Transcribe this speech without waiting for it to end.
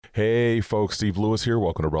Hey folks, Steve Lewis here.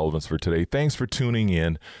 Welcome to Relevance for Today. Thanks for tuning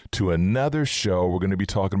in to another show. We're going to be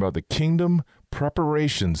talking about the Kingdom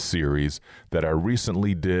Preparation series that I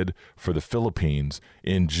recently did for the Philippines.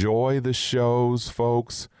 Enjoy the shows,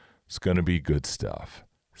 folks. It's going to be good stuff.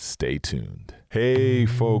 Stay tuned. Hey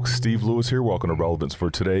folks, Steve Lewis here. Welcome to Relevance for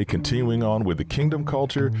Today. Continuing on with the Kingdom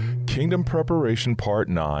Culture, Kingdom Preparation Part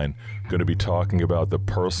 9. Going to be talking about the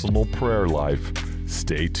personal prayer life.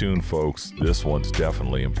 Stay tuned, folks. This one's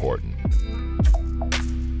definitely important.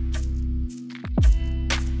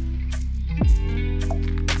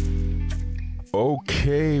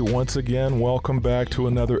 Okay, once again, welcome back to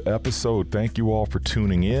another episode. Thank you all for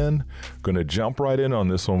tuning in. Going to jump right in on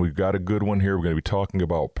this one. We've got a good one here. We're going to be talking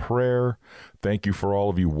about prayer. Thank you for all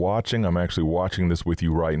of you watching. I'm actually watching this with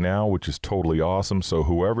you right now, which is totally awesome. So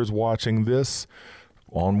whoever's watching this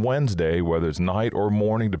on Wednesday, whether it's night or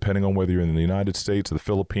morning, depending on whether you're in the United States, the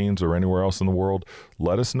Philippines, or anywhere else in the world,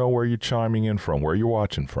 let us know where you're chiming in from, where you're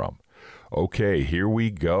watching from. Okay, here we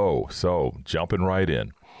go. So jumping right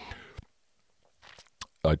in.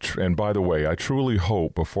 And by the way, I truly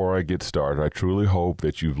hope, before I get started, I truly hope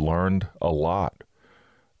that you've learned a lot,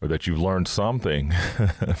 or that you've learned something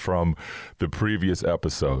from the previous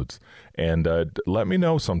episodes. And let me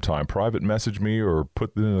know sometime. Private message me or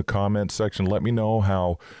put it in the comments section. Let me know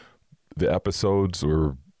how the episodes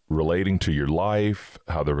are relating to your life,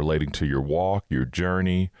 how they're relating to your walk, your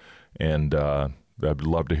journey, and I'd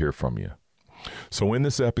love to hear from you. So in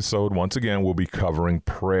this episode, once again, we'll be covering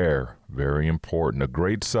prayer. Very important, a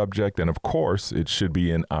great subject, and of course, it should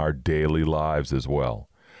be in our daily lives as well.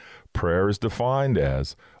 Prayer is defined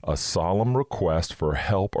as a solemn request for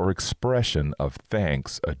help or expression of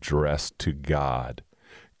thanks addressed to God.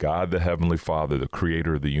 God, the Heavenly Father, the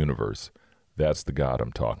creator of the universe. That's the God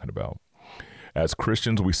I'm talking about. As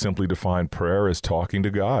Christians, we simply define prayer as talking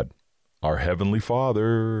to God, our Heavenly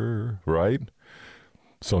Father, right?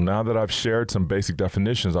 So now that I've shared some basic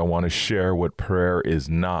definitions, I want to share what prayer is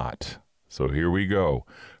not. So here we go.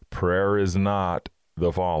 Prayer is not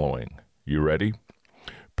the following. You ready?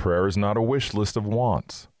 Prayer is not a wish list of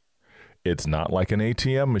wants. It's not like an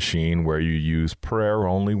ATM machine where you use prayer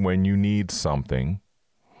only when you need something.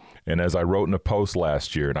 And as I wrote in a post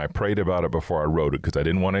last year, and I prayed about it before I wrote it because I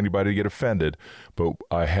didn't want anybody to get offended, but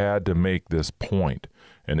I had to make this point,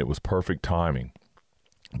 and it was perfect timing.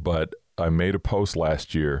 But I made a post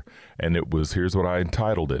last year, and it was, here's what I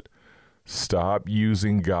entitled it: Stop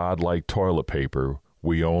using God like toilet paper.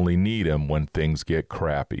 We only need him when things get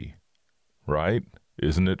crappy. Right?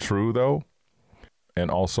 Isn't it true, though?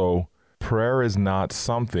 And also, prayer is not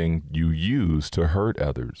something you use to hurt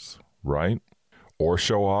others, right? Or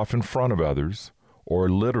show off in front of others, or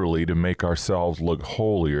literally to make ourselves look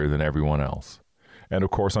holier than everyone else. And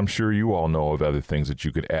of course, I'm sure you all know of other things that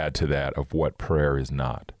you could add to that of what prayer is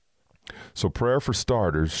not. So prayer, for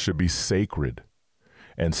starters, should be sacred.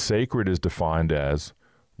 And sacred is defined as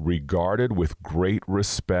regarded with great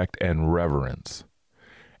respect and reverence.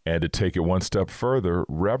 And to take it one step further,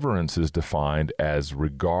 reverence is defined as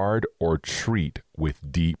regard or treat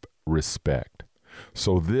with deep respect.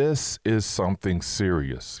 So this is something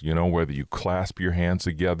serious, whether you clasp your hands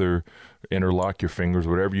together, interlock your fingers,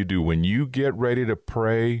 whatever you do. When you get ready to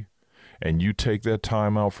pray and you take that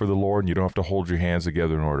time out for the Lord, and you don't have to hold your hands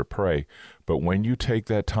together in order to pray, but when you take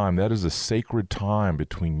that time, that is a sacred time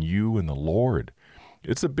between you and the Lord.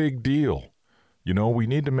 It's a big deal. We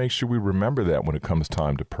need to make sure we remember that when it comes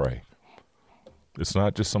time to pray. It's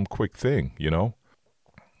not just some quick thing,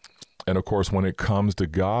 And of course, when it comes to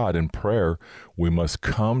God in prayer, we must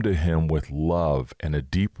come to him with love and a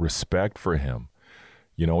deep respect for him.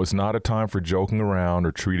 It's not a time for joking around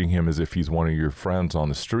or treating him as if he's one of your friends on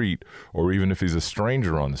the street, or even if he's a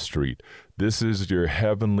stranger on the street. This is your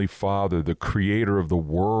Heavenly Father, the creator of the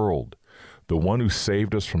world, the one who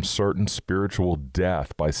saved us from certain spiritual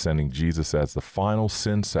death by sending Jesus as the final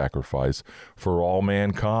sin sacrifice for all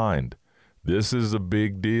mankind. This is a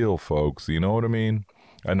big deal, folks. You know what I mean?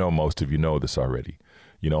 I know most of you know this already.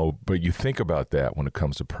 But you think about that when it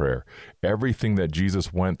comes to prayer. Everything that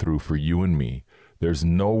Jesus went through for you and me, there's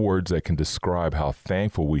no words that can describe how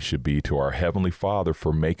thankful we should be to our Heavenly Father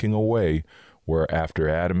for making a way where after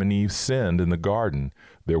Adam and Eve sinned in the garden,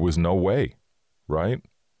 there was no way, right?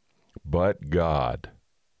 But God,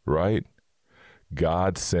 right?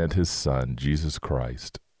 God sent his son, Jesus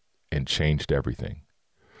Christ, and changed everything.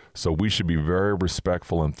 So we should be very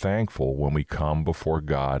respectful and thankful when we come before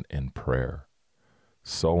God in prayer.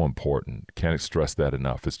 So important. Can't stress that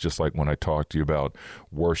enough. It's just like when I talk to you about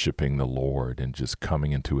worshiping the Lord and just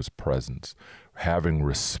coming into his presence, having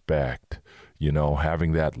respect,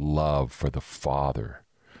 having that love for the Father.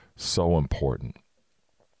 So important.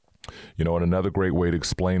 You know, and another great way to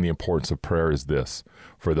explain the importance of prayer is this.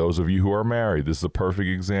 For those of you who are married, this is a perfect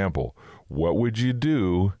example. What would you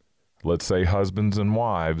do? Let's say husbands and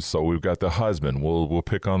wives. So we've got the husband. We'll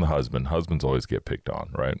pick on the husband. Husbands always get picked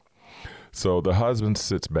on, right? So the husband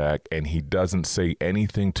sits back and he doesn't say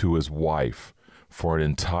anything to his wife for an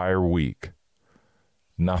entire week.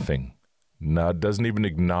 Nothing. Doesn't even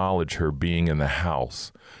acknowledge her being in the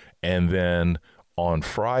house. And then on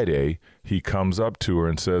Friday, he comes up to her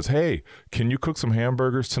and says, hey, can you cook some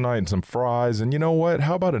hamburgers tonight and some fries? And you know what?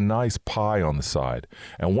 How about a nice pie on the side?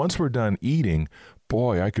 And once we're done eating,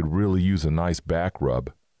 boy, I could really use a nice back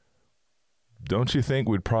rub. Don't you think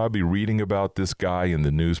we'd probably be reading about this guy in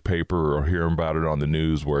the newspaper or hearing about it on the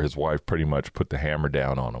news where his wife pretty much put the hammer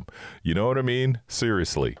down on him? You know what I mean?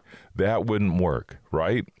 Seriously, that wouldn't work,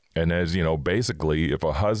 right? And as you know, basically, if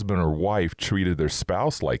a husband or wife treated their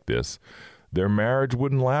spouse like this, their marriage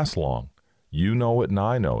wouldn't last long. You know it and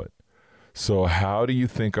I know it. So how do you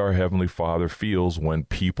think our Heavenly Father feels when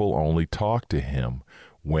people only talk to him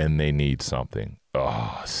when they need something?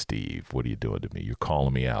 Oh, Steve, what are you doing to me? You're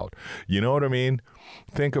calling me out. You know what I mean?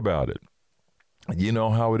 Think about it. You know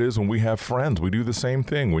how it is when we have friends. We do the same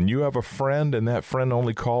thing. When you have a friend and that friend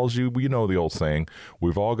only calls you, you know the old saying,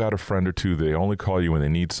 we've all got a friend or two. They only call you when they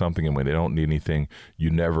need something, and when they don't need anything, you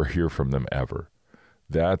never hear from them ever.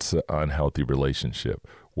 That's an unhealthy relationship.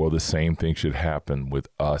 Well, the same thing should happen with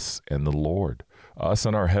us and the Lord, us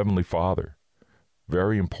and our Heavenly Father.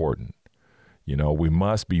 Very important. You know, we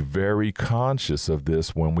must be very conscious of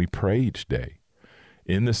this when we pray each day.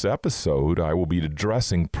 In this episode, I will be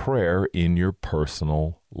addressing prayer in your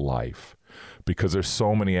personal life, because there's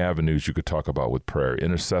so many avenues you could talk about with prayer.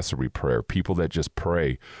 Intercessory prayer, people that just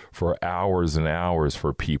pray for hours and hours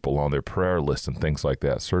for people on their prayer list and things like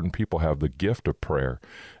that. Certain people have the gift of prayer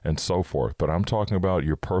and so forth. But I'm talking about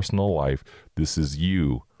your personal life. This is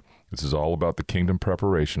you. This is all about the kingdom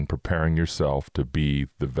preparation, preparing yourself to be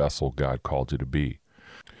the vessel God called you to be.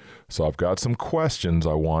 So I've got some questions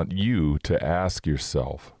I want you to ask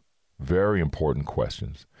yourself. Very important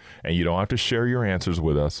questions. And you don't have to share your answers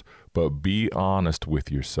with us, but be honest with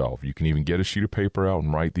yourself. You can even get a sheet of paper out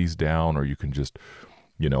and write these down, or you can just,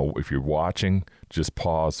 you know, if you're watching, just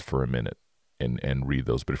pause for a minute and read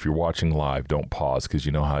those. But if you're watching live, don't pause, because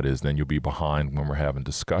you know how it is. Then you'll be behind when we're having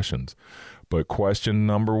discussions. But question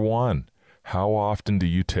number 1, how often do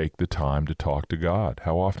you take the time to talk to God?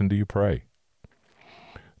 How often do you pray?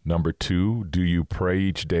 Number 2, do you pray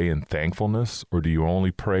each day in thankfulness, or do you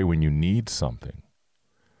only pray when you need something?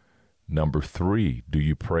 Number 3, do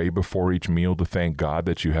you pray before each meal to thank God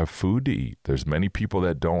that you have food to eat? There's many people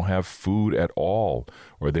that don't have food at all,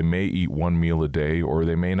 or they may eat one meal a day, or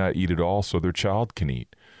they may not eat at all so their child can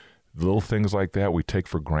eat. Little things like that we take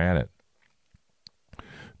for granted.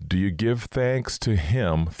 Do you give thanks to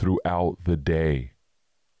Him throughout the day?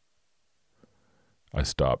 I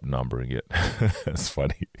stopped numbering it. That's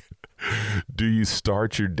funny. Do you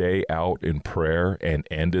start your day out in prayer and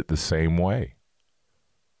end it the same way?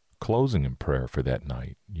 Closing in prayer for that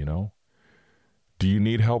night, you know? Do you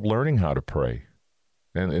need help learning how to pray?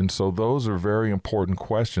 And so those are very important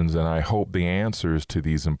questions, and I hope the answers to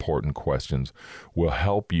these important questions will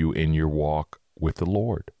help you in your walk with the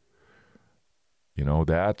Lord. You know,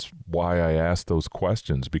 that's why I ask those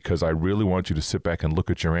questions, because I really want you to sit back and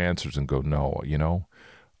look at your answers and go, no, you know,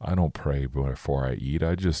 I don't pray before I eat.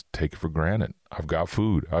 I just take it for granted. I've got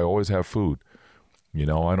food. I always have food. You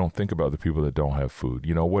know, I don't think about the people that don't have food.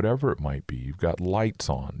 You know, whatever it might be. You've got lights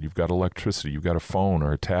on. You've got electricity. You've got a phone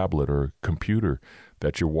or a tablet or a computer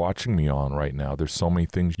that you're watching me on right now. There's so many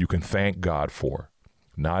things you can thank God for.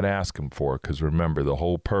 Not ask Him for, because remember, the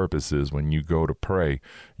whole purpose is when you go to pray,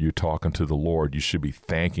 you're talking to the Lord. You should be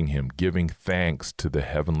thanking Him, giving thanks to the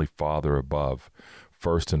Heavenly Father above,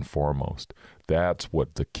 first and foremost. That's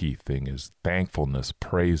what the key thing is. Thankfulness,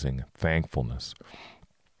 praising, thankfulness.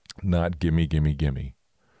 Not gimme, gimme, gimme.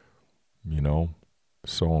 You know,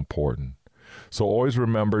 so important. So always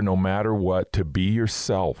remember, no matter what, to be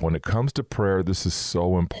yourself. When it comes to prayer, this is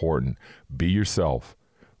so important. Be yourself.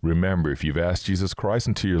 Remember, if you've asked Jesus Christ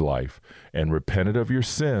into your life and repented of your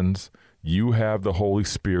sins, you have the Holy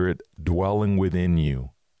Spirit dwelling within you.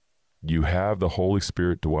 You have the Holy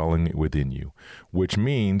Spirit dwelling within you, which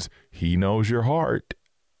means He knows your heart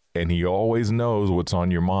and He always knows what's on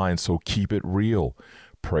your mind, so keep it real.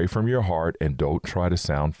 Pray from your heart and don't try to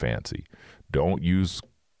sound fancy. Don't use,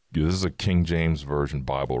 this is a King James Version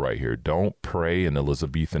Bible right here. Don't pray in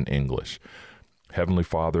Elizabethan English. Heavenly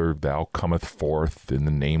Father, thou cometh forth in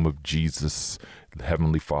the name of Jesus.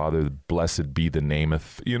 Heavenly Father, blessed be the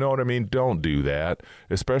nameth. You know what I mean? Don't do that,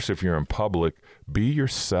 especially if you're in public. Be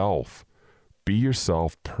yourself. Be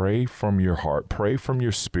yourself. Pray from your heart. Pray from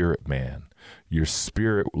your spirit, man. Your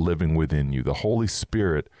spirit living within you. The Holy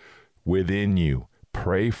Spirit within you.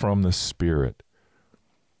 Pray from the Spirit.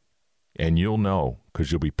 And you'll know,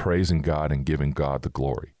 because you'll be praising God and giving God the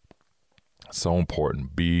glory. So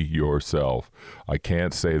important. Be yourself. I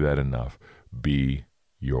can't say that enough. Be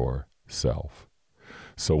yourself.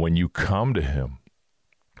 So when you come to him,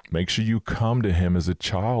 make sure you come to him as a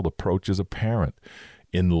child approaches a parent,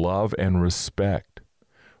 in love and respect.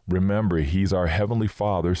 Remember, he's our Heavenly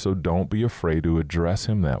Father, so don't be afraid to address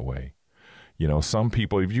him that way. You know, some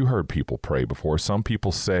people, if you heard people pray before, some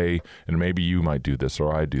people say, and maybe you might do this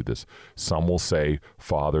or I do this, some will say,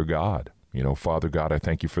 Father God. You know, Father God, I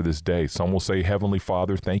thank you for this day. Some will say, Heavenly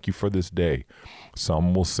Father, thank you for this day.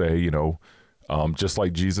 Some will say, you know, just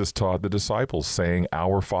like Jesus taught the disciples, saying,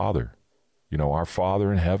 Our Father, you know, our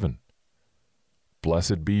Father in heaven.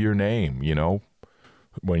 Blessed be your name, you know,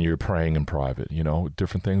 when you're praying in private, you know,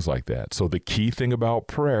 different things like that. So the key thing about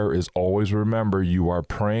prayer is always remember you are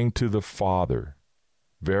praying to the Father.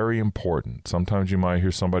 Very important. Sometimes you might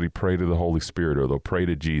hear somebody pray to the Holy Spirit, or they'll pray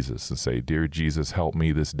to Jesus and say, Dear Jesus, help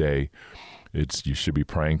me this day. You should be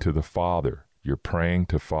praying to the Father. You're praying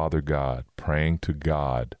to Father God, praying to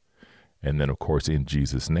God. And then, of course, in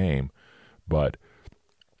Jesus' name. But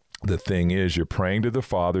the thing is, you're praying to the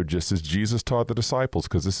Father just as Jesus taught the disciples,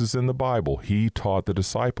 because this is in the Bible. He taught the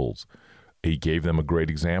disciples. He gave them a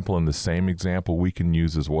great example, and the same example we can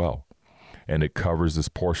use as well. And it covers this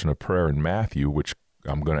portion of prayer in Matthew, which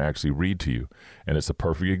I'm going to actually read to you. And it's a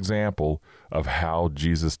perfect example of how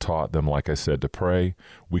Jesus taught them, like I said, to pray.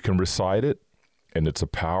 We can recite it, and it's a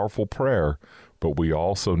powerful prayer, but we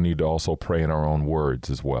also need to also pray in our own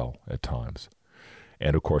words as well at times.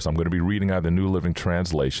 And of course, I'm going to be reading out of the New Living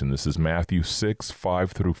Translation. This is Matthew 6,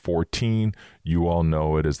 5 through 14. You all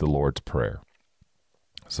know it as the Lord's Prayer.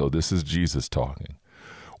 So this is Jesus talking.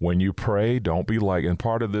 When you pray, don't be like, and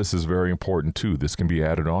part of this is very important too. This can be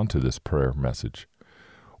added on to this prayer message.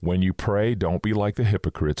 When you pray, don't be like the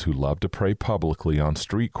hypocrites who love to pray publicly on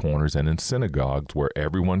street corners and in synagogues where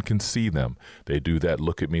everyone can see them. They do that,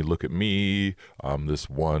 look at me, I'm this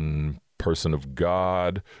one person of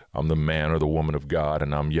God, I'm the man or the woman of God,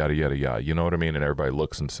 and I'm yada, yada, yada. You know what I mean? And everybody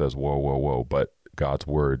looks and says, whoa, whoa, whoa. But God's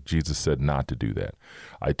word, Jesus said not to do that.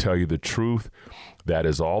 I tell you the truth, that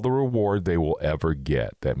is all the reward they will ever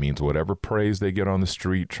get. That means whatever praise they get on the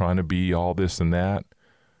street trying to be all this and that,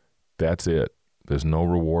 that's it. There's no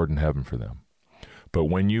reward in heaven for them. But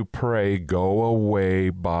when you pray, go away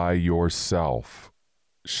by yourself.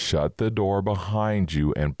 Shut the door behind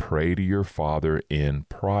you and pray to your Father in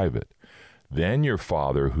private. Then your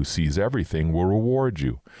Father who sees everything will reward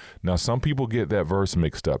you. Now, some people get that verse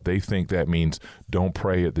mixed up. They think that means don't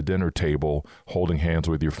pray at the dinner table holding hands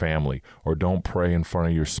with your family, or don't pray in front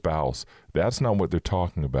of your spouse. That's not what they're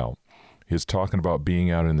talking about. He's talking about being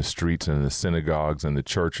out in the streets and in the synagogues and the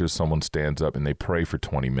churches. Someone stands up and they pray for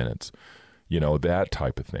 20 minutes. You know, that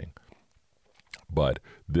type of thing. But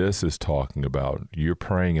this is talking about you're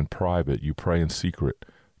praying in private. You pray in secret.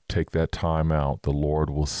 Take that time out. The Lord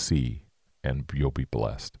will see and you'll be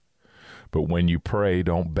blessed. But when you pray,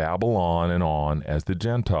 don't babble on as the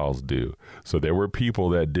Gentiles do. So there were people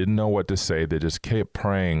that didn't know what to say. They just kept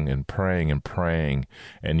praying and praying and praying.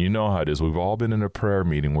 And you know how it is. We've all been in a prayer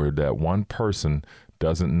meeting where that one person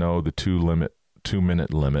doesn't know the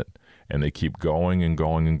 2-minute limit. And they keep going and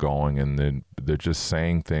going and going. And then they're just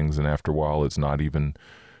saying things. And after a while, it's not even,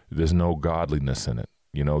 there's no godliness in it.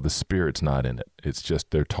 You know, the Spirit's not in it. It's just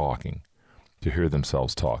they're talking to hear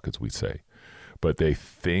themselves talk, as we say. But they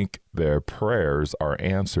think their prayers are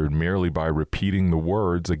answered merely by repeating the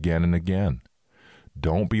words again and again.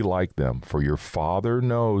 Don't be like them, for your Father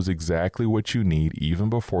knows exactly what you need even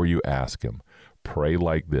before you ask him. Pray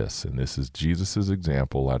like this, and this is Jesus'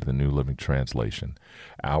 example out of the New Living Translation.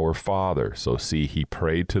 Our Father, so see, he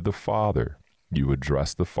prayed to the Father. You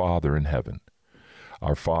address the Father in heaven.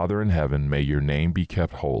 Our Father in heaven, may your name be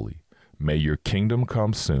kept holy. May your kingdom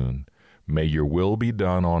come soon. May your will be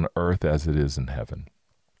done on earth as it is in heaven.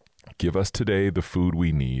 Give us today the food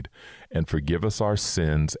we need, and forgive us our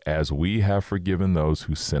sins as we have forgiven those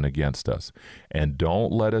who sin against us. And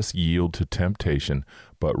don't let us yield to temptation,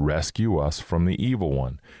 but rescue us from the evil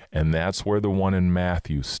one. And that's where the one in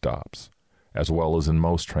Matthew stops, as well as in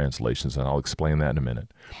most translations, and I'll explain that in a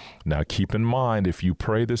minute. Now keep in mind, if you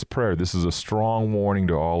pray this prayer, this is a strong warning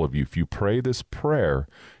to all of you. If you pray this prayer,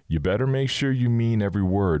 you better make sure you mean every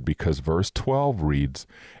word, because verse 12 reads,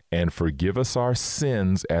 and forgive us our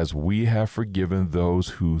sins as we have forgiven those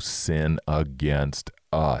who sin against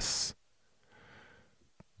us.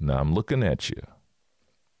 Now I'm looking at you.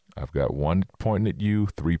 I've got 1 pointing at you,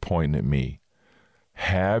 3 pointing at me.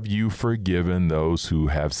 Have you forgiven those who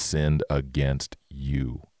have sinned against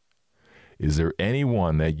you? Is there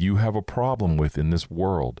anyone that you have a problem with in this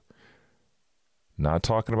world? Not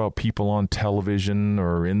talking about people on television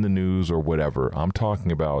or in the news or whatever. I'm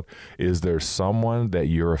talking about, is there someone that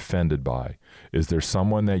you're offended by? Is there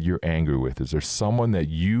someone that you're angry with? Is there someone that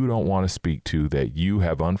you don't want to speak to, that you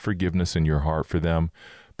have unforgiveness in your heart for them?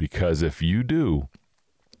 Because if you do,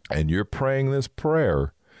 and you're praying this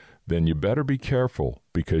prayer, then you better be careful,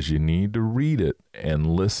 because you need to read it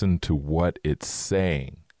and listen to what it's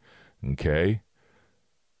saying. Okay?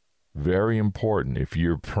 Very important. If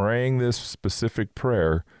you're praying this specific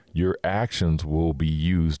prayer, your actions will be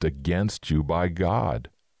used against you by God,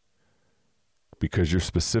 because you're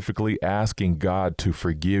specifically asking God to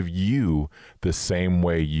forgive you the same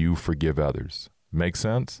way you forgive others. Make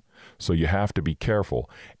sense? So you have to be careful.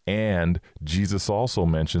 And Jesus also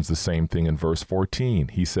mentions the same thing in verse 14.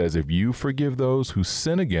 He says, if you forgive those who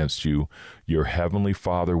sin against you, your heavenly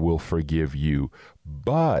Father will forgive you.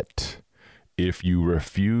 But if you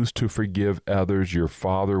refuse to forgive others, your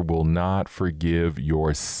Father will not forgive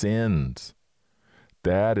your sins.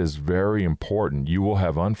 That is very important. You will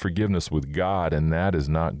have unforgiveness with God, and that is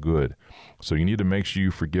not good. So you need to make sure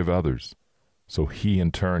you forgive others, so He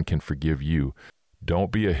in turn can forgive you.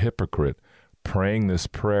 Don't be a hypocrite praying this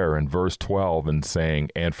prayer in verse 12 and saying,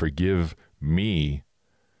 and forgive me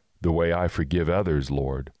the way I forgive others,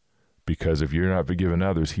 Lord. Because if you're not forgiving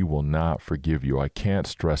others, He will not forgive you. I can't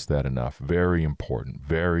stress that enough. Very important.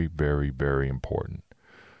 Very, very, very important.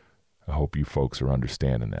 I hope you folks are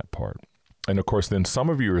understanding that part. And of course, then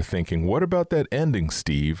some of you are thinking, what about that ending,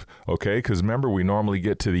 Steve? Okay, because remember, we normally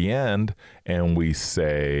get to the end and we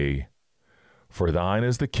say, for thine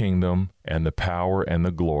is the kingdom and the power and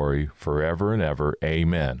the glory forever and ever.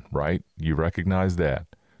 Amen. Right? You recognize that.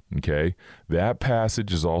 Okay. That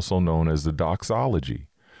passage is also known as the doxology,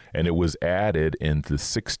 and it was added in the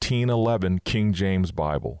 1611 King James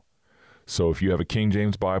Bible. So if you have a King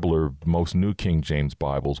James Bible, or most New King James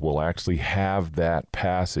Bibles will actually have that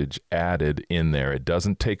passage added in there. It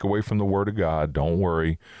doesn't take away from the Word of God. Don't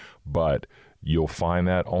worry. But you'll find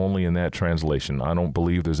that only in that translation. I don't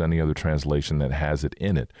believe there's any other translation that has it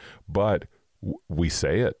in it. But we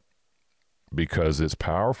say it because it's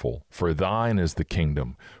powerful. For thine is the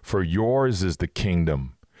kingdom. For yours is the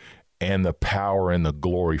kingdom and the power and the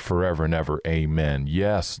glory forever and ever. Amen.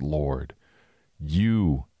 Yes, Lord.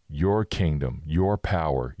 Your kingdom, your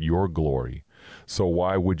power, your glory. So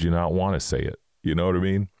why would you not want to say it? You know what I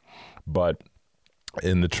mean? But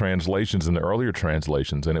in the translations, in the earlier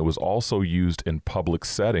translations, and it was also used in public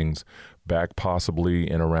settings back possibly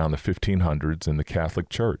in around the 1500s in the Catholic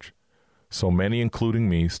Church. So many, including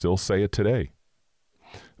me, still say it today.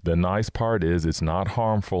 The nice part is it's not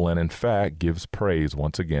harmful, and in fact gives praise,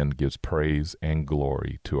 once again, gives praise and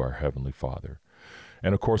glory to our Heavenly Father.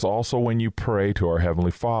 And of course, also when you pray to our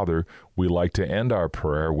Heavenly Father, we like to end our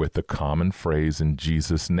prayer with the common phrase, in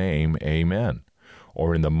Jesus' name, amen.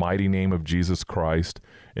 Or in the mighty name of Jesus Christ,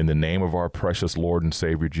 in the name of our precious Lord and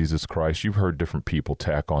Savior Jesus Christ. You've heard different people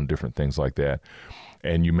tack on different things like that.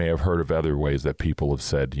 And you may have heard of other ways that people have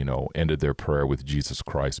said, ended their prayer with Jesus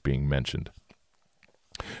Christ being mentioned.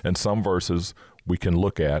 And some verses we can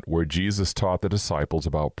look at where Jesus taught the disciples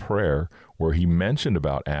about prayer, where He mentioned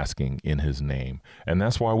about asking in His name. And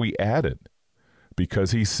that's why we add it,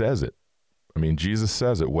 because He says it. I mean, Jesus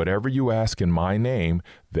says it, whatever you ask in my name,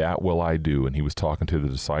 that will I do. And He was talking to the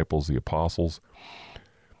disciples, the apostles.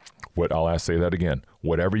 Say that again.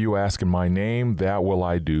 Whatever you ask in my name, that will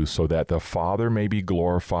I do, so that the Father may be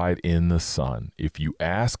glorified in the Son. If you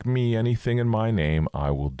ask me anything in my name,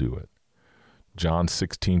 I will do it. John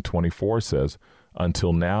 16:24 says,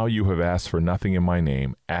 until now you have asked for nothing in my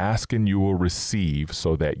name. Ask and you will receive,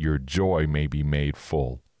 so that your joy may be made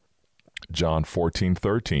full. John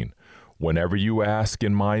 14:13, whenever you ask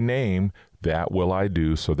in my name, that will I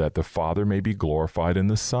do, so that the Father may be glorified in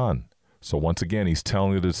the Son. So once again, He's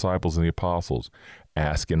telling the disciples and the apostles,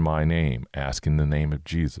 ask in my name, ask in the name of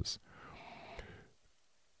Jesus.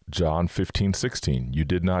 John 15:16, you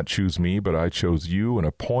did not choose me, but I chose you and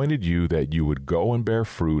appointed you that you would go and bear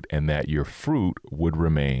fruit, and that your fruit would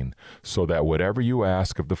remain, so that whatever you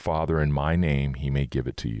ask of the Father in my name, He may give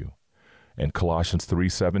it to you. And Colossians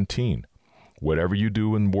 3:17, whatever you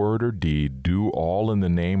do in word or deed, do all in the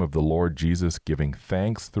name of the Lord Jesus, giving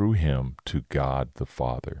thanks through Him to God the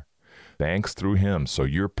Father. Thanks through Him. So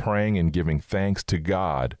you're praying and giving thanks to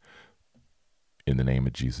God in the name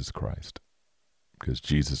of Jesus Christ. Because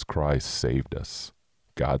Jesus Christ saved us.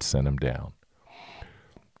 God sent Him down.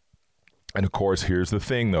 And of course, here's the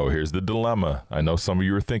thing, though. Here's the dilemma. I know some of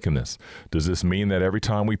you are thinking this. Does this mean that every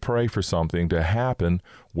time we pray for something to happen,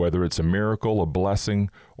 whether it's a miracle, a blessing,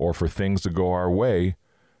 or for things to go our way,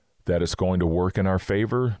 that it's going to work in our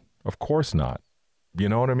favor? Of course not. You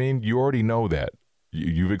know what I mean? You already know that.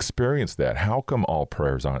 You've experienced that. How come all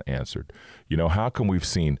prayers aren't answered? You know, how come we've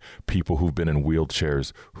seen people who've been in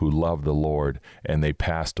wheelchairs who love the Lord and they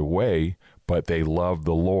passed away, but they loved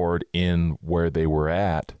the Lord in where they were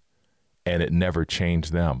at, and it never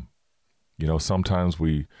changed them? You know, sometimes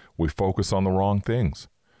we focus on the wrong things.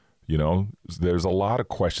 You know, there's a lot of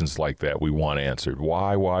questions like that we want answered.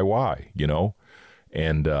 Why, you know?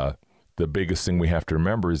 And the biggest thing we have to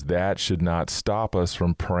remember is that should not stop us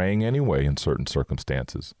from praying anyway in certain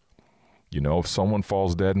circumstances. You know, if someone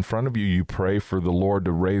falls dead in front of you, you pray for the Lord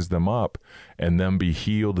to raise them up and them be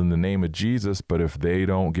healed in the name of Jesus. But if they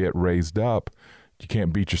don't get raised up, you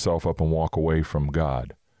can't beat yourself up and walk away from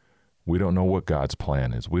God. We don't know what God's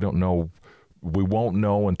plan is. We don't know. We won't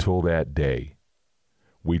know until that day.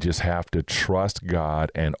 We just have to trust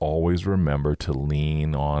God and always remember to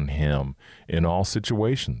lean on Him in all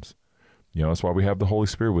situations. You know, that's why we have the Holy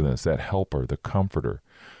Spirit within us, that helper, the comforter.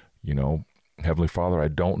 You know, Heavenly Father, I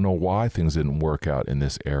don't know why things didn't work out in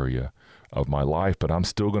this area of my life, but I'm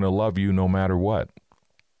still going to love you no matter what.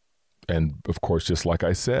 And of course, just like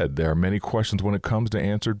I said, there are many questions when it comes to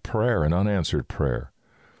answered prayer and unanswered prayer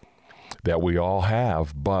that we all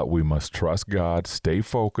have, but we must trust God, stay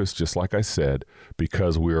focused, just like I said,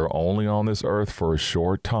 because we are only on this earth for a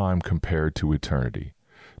short time compared to eternity.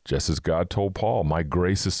 Just as God told Paul, my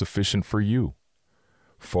grace is sufficient for you.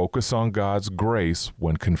 Focus on God's grace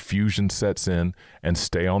when confusion sets in and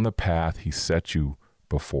stay on the path He set you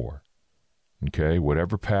before. Okay,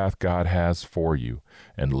 whatever path God has for you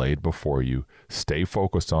and laid before you, stay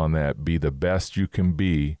focused on that, be the best you can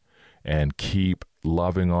be, and keep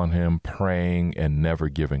loving on Him, praying, and never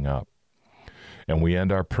giving up. And we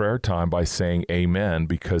end our prayer time by saying amen,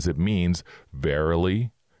 because it means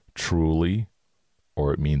verily, truly,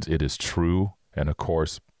 or it means it is true. And of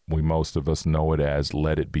course, most of us know it as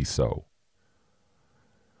let it be so.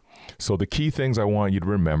 So the key things I want you to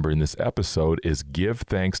remember in this episode is give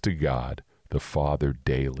thanks to God, the Father,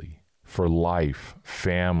 daily, for life,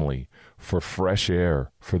 family, for fresh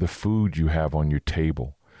air, for the food you have on your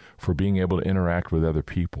table, for being able to interact with other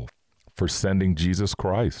people, for sending Jesus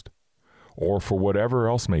Christ, or for whatever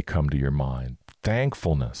else may come to your mind.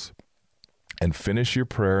 Thankfulness. And finish your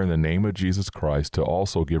prayer in the name of Jesus Christ to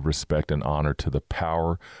also give respect and honor to the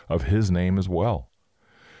power of His name as well.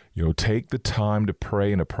 You know, take the time to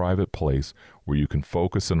pray in a private place where you can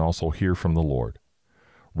focus and also hear from the Lord.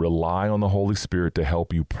 Rely on the Holy Spirit to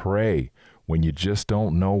help you pray when you just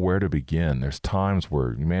don't know where to begin. There's times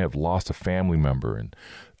where you may have lost a family member and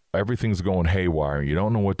everything's going haywire. You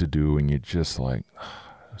don't know what to do, and you're just like,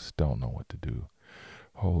 I just don't know what to do.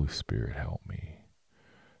 Holy Spirit, help me.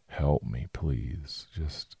 Help me, please.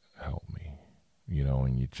 Just help me. You know,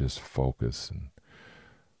 and you just focus, and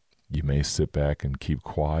you may sit back and keep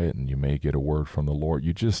quiet, and you may get a word from the Lord.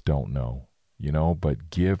 You just don't know, you know, but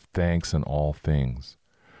give thanks in all things.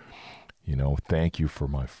 You know, thank you for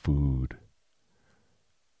my food.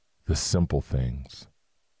 The simple things.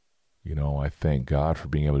 You know, I thank God for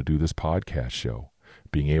being able to do this podcast show.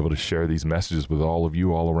 Being able to share these messages with all of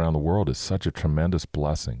you all around the world is such a tremendous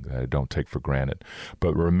blessing that I don't take for granted.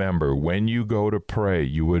 But remember, when you go to pray,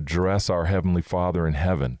 you address our Heavenly Father in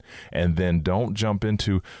heaven, and then don't jump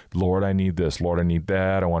into, Lord, I need this, Lord, I need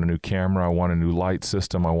that, I want a new camera, I want a new light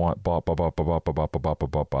system, I want bop, bop, bop, bop, bop, bop, bop,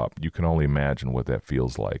 bop, bop, bop. You can only imagine what that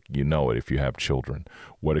feels like. You know it if you have children,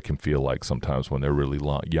 what it can feel like sometimes when they're really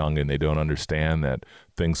young and they don't understand that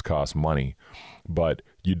things cost money. But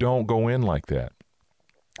you don't go in like that.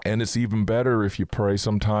 And it's even better if you pray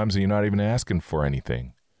sometimes and you're not even asking for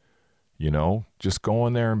anything. You know, just go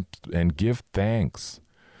in there and give thanks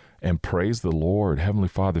and praise the Lord. Heavenly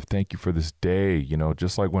Father, thank you for this day. You know,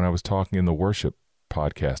 just like when I was talking in the worship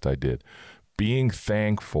podcast I did, being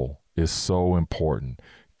thankful is so important.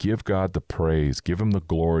 Give God the praise. Give Him the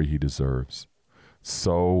glory He deserves.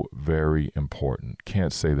 So very important.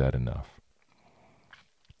 Can't say that enough.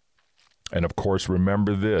 And of course,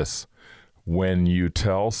 remember this. When you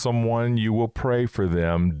tell someone you will pray for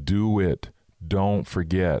them, do it. Don't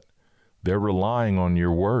forget. They're relying on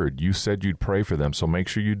your word. You said you'd pray for them, so make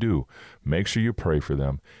sure you do. Make sure you pray for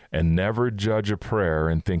them. And never judge a prayer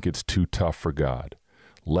and think it's too tough for God.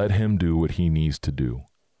 Let Him do what He needs to do.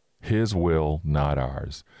 His will, not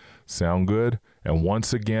ours. Sound good? And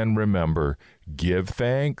once again, remember, give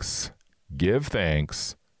thanks,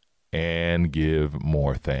 and give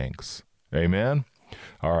more thanks. Amen?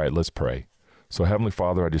 All right, let's pray. So Heavenly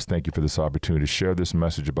Father, I just thank you for this opportunity to share this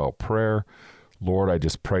message about prayer. Lord, I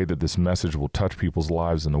just pray that this message will touch people's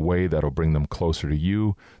lives in a way that'll bring them closer to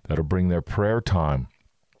you, that'll bring their prayer time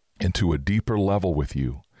into a deeper level with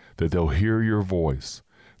you, that they'll hear your voice,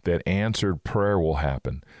 that answered prayer will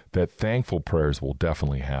happen, that thankful prayers will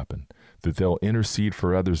definitely happen, that they'll intercede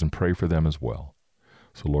for others and pray for them as well.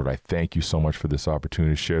 So, Lord, I thank you so much for this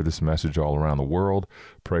opportunity to share this message all around the world.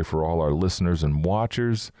 Pray for all our listeners and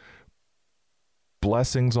watchers.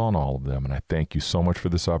 Blessings on all of them. And I thank you so much for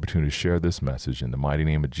this opportunity to share this message. In the mighty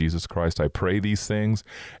name of Jesus Christ, I pray these things.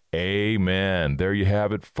 Amen. There you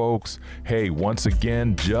have it, folks. Hey, once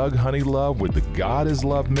again, Jug Honeylove with the God is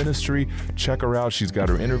Love Ministry. Check her out. She's got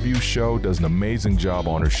her interview show, does an amazing job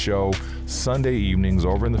on her show. Sunday evenings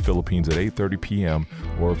over in the Philippines at 8:30 p.m.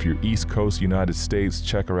 Or if you're East Coast United States,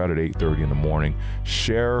 check her out at 8:30 in the morning.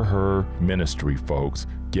 Share her ministry, folks.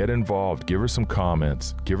 Get involved. Give her some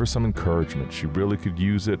comments. Give her some encouragement. She really could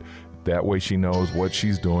use it. That way she knows what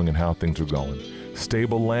she's doing and how things are going.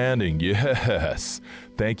 Stable landing. Yes.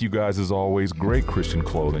 Thank you guys as always. Great Christian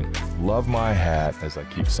clothing. Love my hat, as I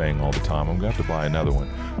keep saying all the time. I'm going to have to buy another one.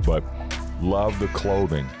 But love the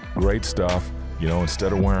clothing. Great stuff. You know,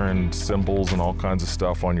 instead of wearing symbols and all kinds of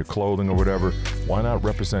stuff on your clothing or whatever, why not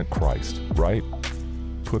represent Christ, right?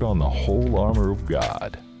 Put on the whole armor of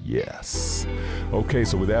God. Yes. Okay,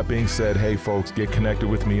 so with that being said, hey folks, get connected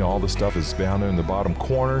with me. All the stuff is down there in the bottom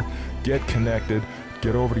corner. Get connected.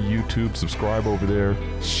 Get over to YouTube, subscribe over there,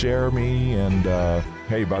 share me, and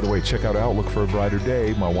hey, by the way, check out Outlook for a Brighter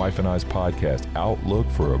Day, my wife and I's podcast, Outlook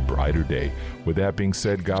for a Brighter Day. With that being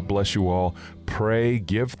said, God bless you all. Pray,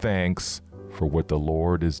 give thanks for what the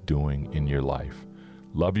Lord is doing in your life.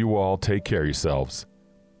 Love you all. Take care of yourselves.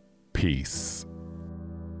 Peace.